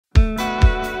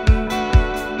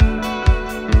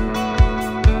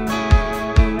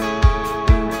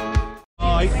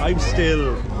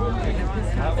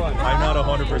I'm not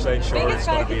 100% sure it's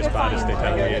going to be as bad as they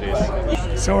tell me it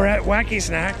is. So we're at Wacky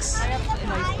Snacks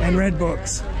and Red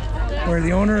Books, where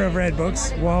the owner of Red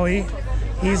Books, Wally,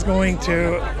 he's going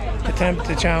to attempt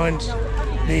to challenge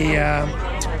the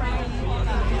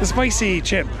spicy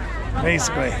chip,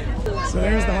 basically. So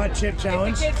there's the hot chip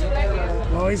challenge.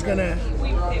 Wally's gonna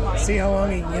see how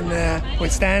long he can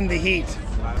withstand the heat.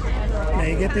 Now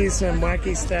you get these from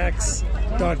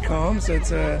wackysnacks.com, so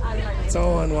it's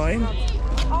all online.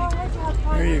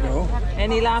 There you go.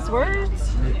 Any last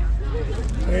words?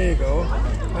 There you go.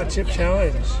 Hot chip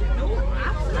challenge.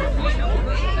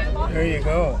 There you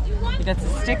go. He gets a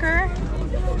sticker.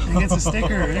 He gets a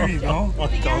sticker. There you go.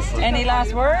 Any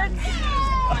last words?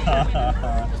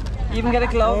 You even get a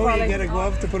glove. Oh, you get a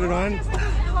glove to put it on.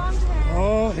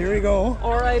 Oh, here we go.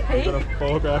 R.I.P. I'm gonna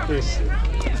photograph this.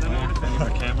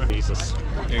 Camera. Jesus.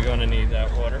 You're gonna need that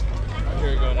water.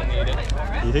 You're gonna need it.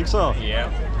 You think so?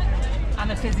 Yeah.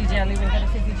 And a fizzy jelly. We've got a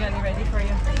fizzy jelly ready for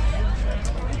you.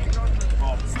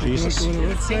 Jesus. Look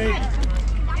what it say.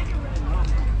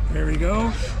 There we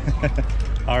go.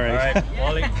 All right.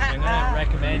 Wally, I'm gonna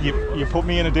recommend You put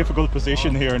me in a difficult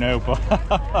position here now, but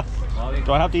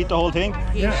do I have to eat the whole thing?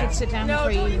 You should sit down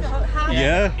before you eat.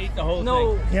 Yeah. eat the whole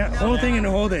thing. Yeah, whole thing and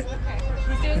hold it.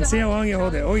 And see how long you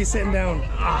hold it. Oh, he's sitting down.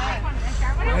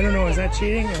 I don't know, is that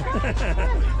cheating?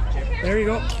 There you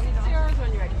go.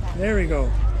 There we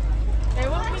go. They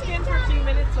won't kick in for a few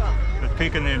minutes or? It's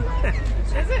picking in.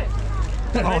 Is it?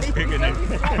 Oh, it's picking in.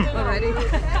 Already?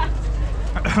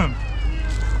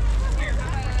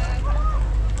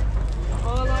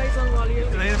 All eyes on Wally.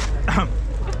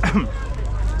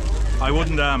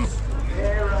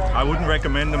 I wouldn't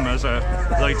recommend them as a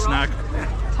light snack.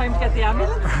 Time to get the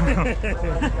ambulance.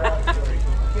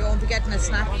 You won't be getting a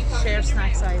snack, share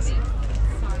snack size.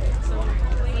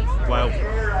 Wow.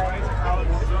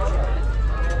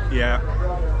 Yeah.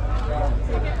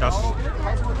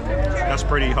 That's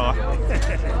pretty hot.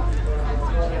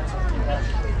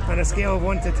 On a scale of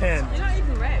 1 to 10. You're not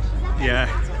even red. Yeah.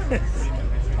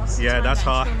 Yeah, that's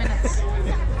hot.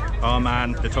 Oh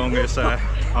man, the tongue is on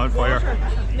fire.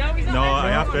 No, I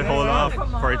have to hold off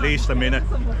for at least a minute.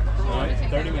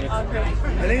 30 minutes. I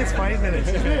think it's 5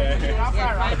 minutes. Yeah,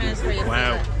 5 minutes for you.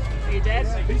 Wow. Are you dead?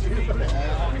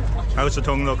 How's the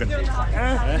tongue looking?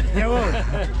 Yellow.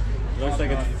 Looks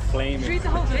like it's flaming. Treat the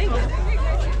whole thing.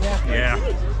 Yeah.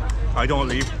 I don't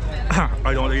leave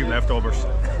leftovers.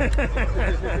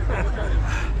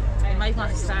 You might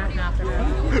want to start after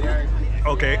that.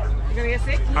 Okay. You're gonna get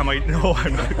sick? I might. No,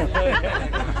 I'm not.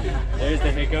 There's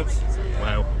the hiccups.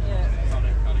 Wow.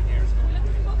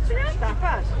 You're not that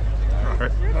bad.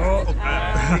 Oh,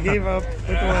 he gave up with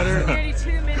the water. Nearly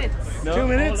 2 minutes. No, 2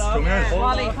 minutes? 2 minutes.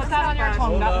 Wally, put that on your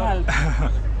tongue. That'll help.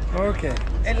 Okay.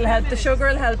 It'll help. The sugar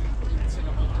will help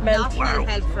melt. Nothing will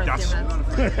help for a few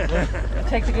minutes.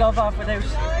 Take the glove off without.